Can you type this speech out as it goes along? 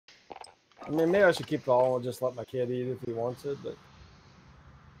I mean, maybe I should keep it all and just let my kid eat it if he wants it, but...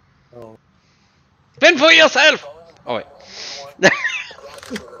 Oh. Fend for yourself! Oh, wait.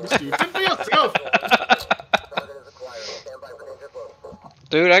 Fend for yourself!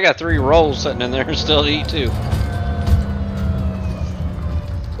 Dude, I got 3 rolls sitting in there and still eat too.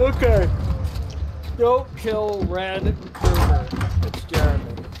 Okay. Don't kill Red Kruger. It's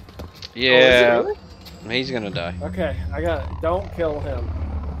Jeremy. Yeah. Oh, is it really? He's gonna die. Okay, I got it. Don't kill him.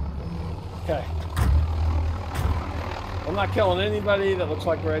 Okay. I'm not killing anybody that looks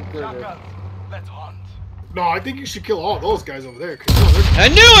like Red Kruger. No, I think you should kill all those guys over there. I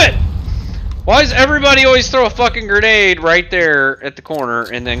knew it! Why does everybody always throw a fucking grenade right there at the corner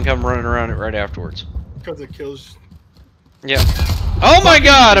and then come running around it right afterwards? Because it kills. Yeah. Oh my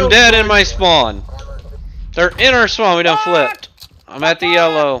god, I'm dead in my spawn. They're in our spawn, we done flipped. I'm at the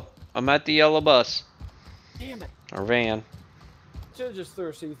yellow. I'm at the yellow bus. Damn it. Or van. Should have just threw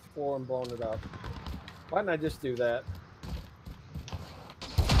a C4 and blown it up. Why didn't I just do that?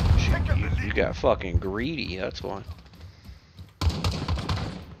 You got fucking greedy, that's why.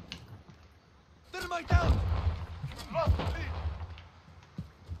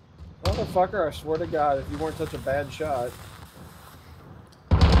 Motherfucker, I swear to God, if you weren't such a bad shot.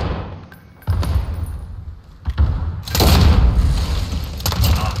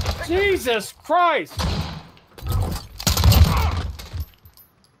 Jesus Christ!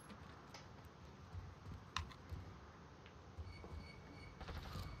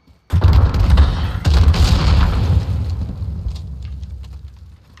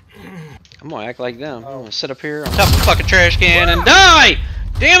 I'm gonna act like them. I'm gonna sit up here on top of a fucking trash can and die!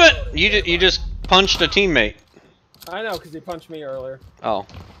 Damn it! You just punched a teammate. I know, because he punched me earlier. Oh.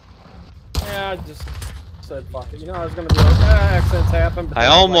 Yeah, I just said fuck it. You know, I was gonna be like, accidents happen. But I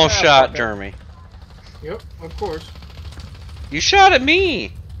almost shot Jeremy. Yep, of course. You shot at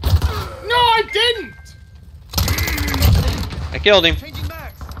me! No, I didn't! I killed him.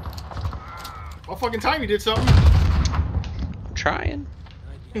 All fucking time you did something. I'm trying.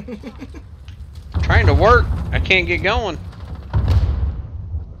 Trying to work. I can't get going.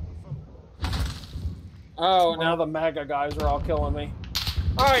 Oh, now the MAGA guys are all killing me.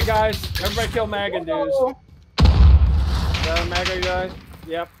 Alright, guys. Everybody kill MAGA dudes. Is that a MAGA guy?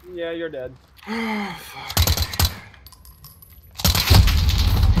 Yep. Yeah, you're dead.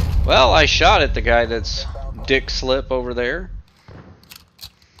 Well, I shot at the guy that's Dick Slip over there.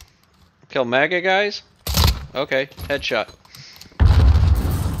 Kill MAGA guys? Okay, headshot.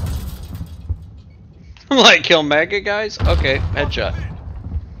 I'm like, kill MAGA guys? Okay, headshot.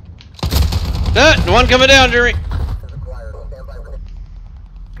 One coming down, Jeremy.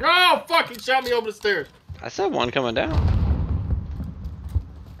 Oh, fuck, he shot me over the stairs. I said one coming down.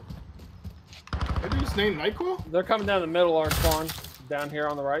 I think his name NyQuil? They're coming down the middle, our spawn. Down here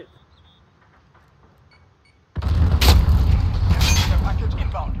on the right.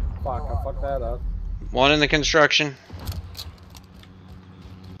 Fuck, I fucked that up. One in the construction.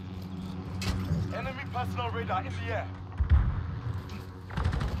 Enemy personal radar in the air.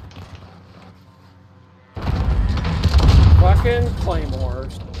 Fucking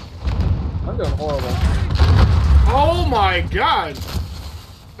claymores. I'm doing horrible. Oh my god!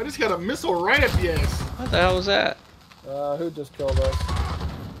 I just got a missile right at the ass. What the hell was that? Who just killed us?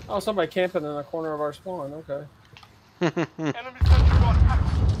 Oh, somebody camping in the corner of our spawn. Okay. Enemy sentry gun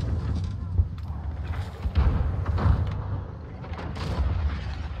active.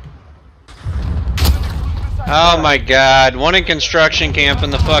 Oh my god, one in construction camp in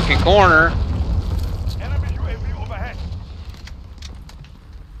the fucking corner. Enemy UAV overhead.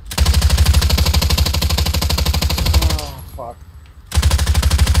 Oh, fuck.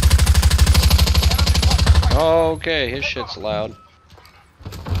 Okay, his shit's loud.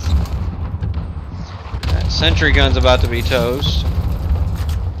 That sentry gun's about to be toast.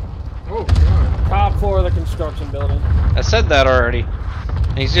 Oh god. Top floor of the construction building. I said that already.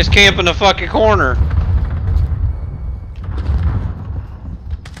 He's just camping the fucking corner.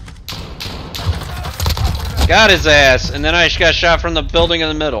 Got his ass, and then I just got shot from the building in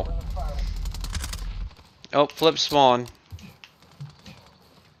the middle. Oh, flip spawn.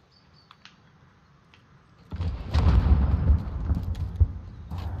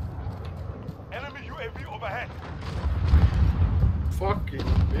 Enemy UAV overhead. Fucking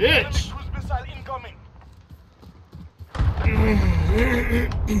Enemy bitch! cruise missile incoming.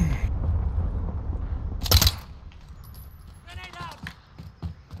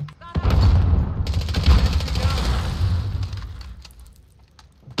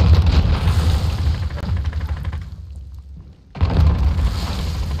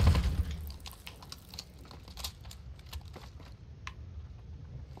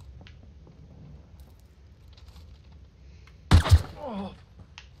 Oh.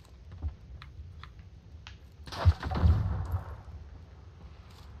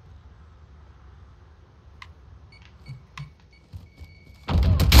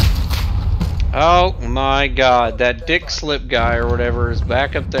 Oh my god, that dick slip guy or whatever is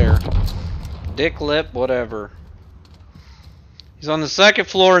back up there. Dick lip, whatever. He's on the second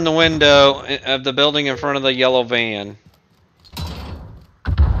floor in the window of the building in front of the yellow van.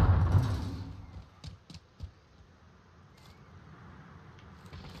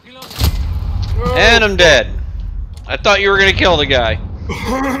 And I'm dead. I thought you were gonna kill the guy.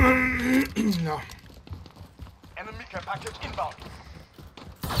 No. Enemy care package inbound.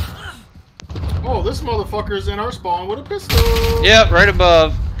 Oh, this motherfucker's in our spawn with a pistol. Yep, right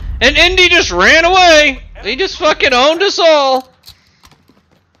above. And Indy just ran away. He just fucking owned us all.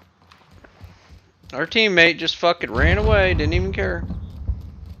 Our teammate just fucking ran away. Didn't even care.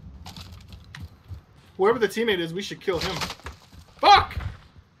 Whoever the teammate is, we should kill him. Fuck!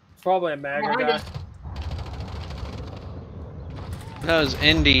 It's probably a MAGA Behind guy. us. That was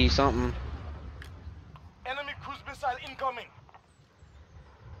Indy something. Enemy cruise missile incoming.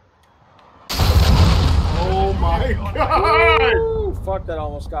 Oh my god! Ooh, fuck, that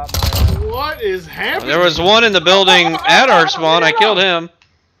almost got my ass. What is happening? There was one in the building at our spawn. I killed him.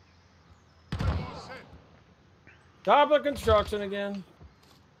 Top of construction again.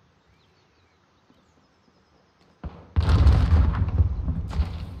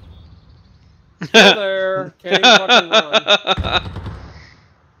 Still there. Can't even fucking run.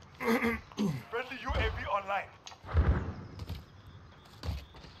 Friendly UAV online.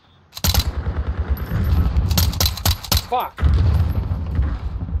 Fuck.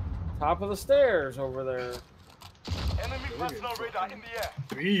 Top of the stairs over there. Enemy personal radar in the air.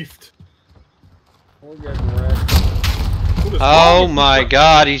 Beefed. We're getting wrecked. Oh my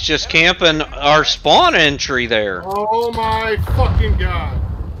god, he's just camping our spawn entry there. Oh my fucking god.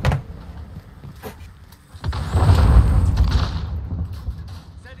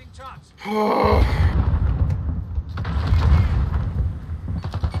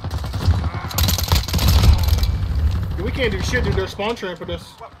 We can't do shit, dude. They're spawn trapping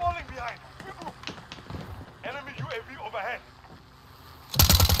us. We're falling behind. Regroup. Enemy UAV overhead.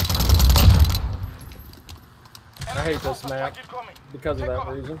 I hate this map because of that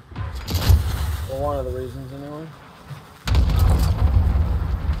reason. Well, one of the reasons, anyway.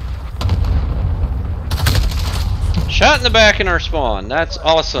 Shot in the back in our spawn. That's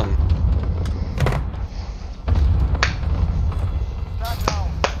awesome.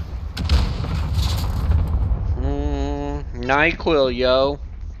 NyQuil, yo.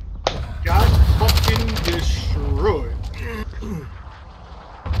 Got fucking destroyed.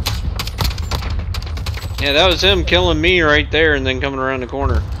 Yeah, that was him killing me right there and then coming around the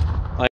corner.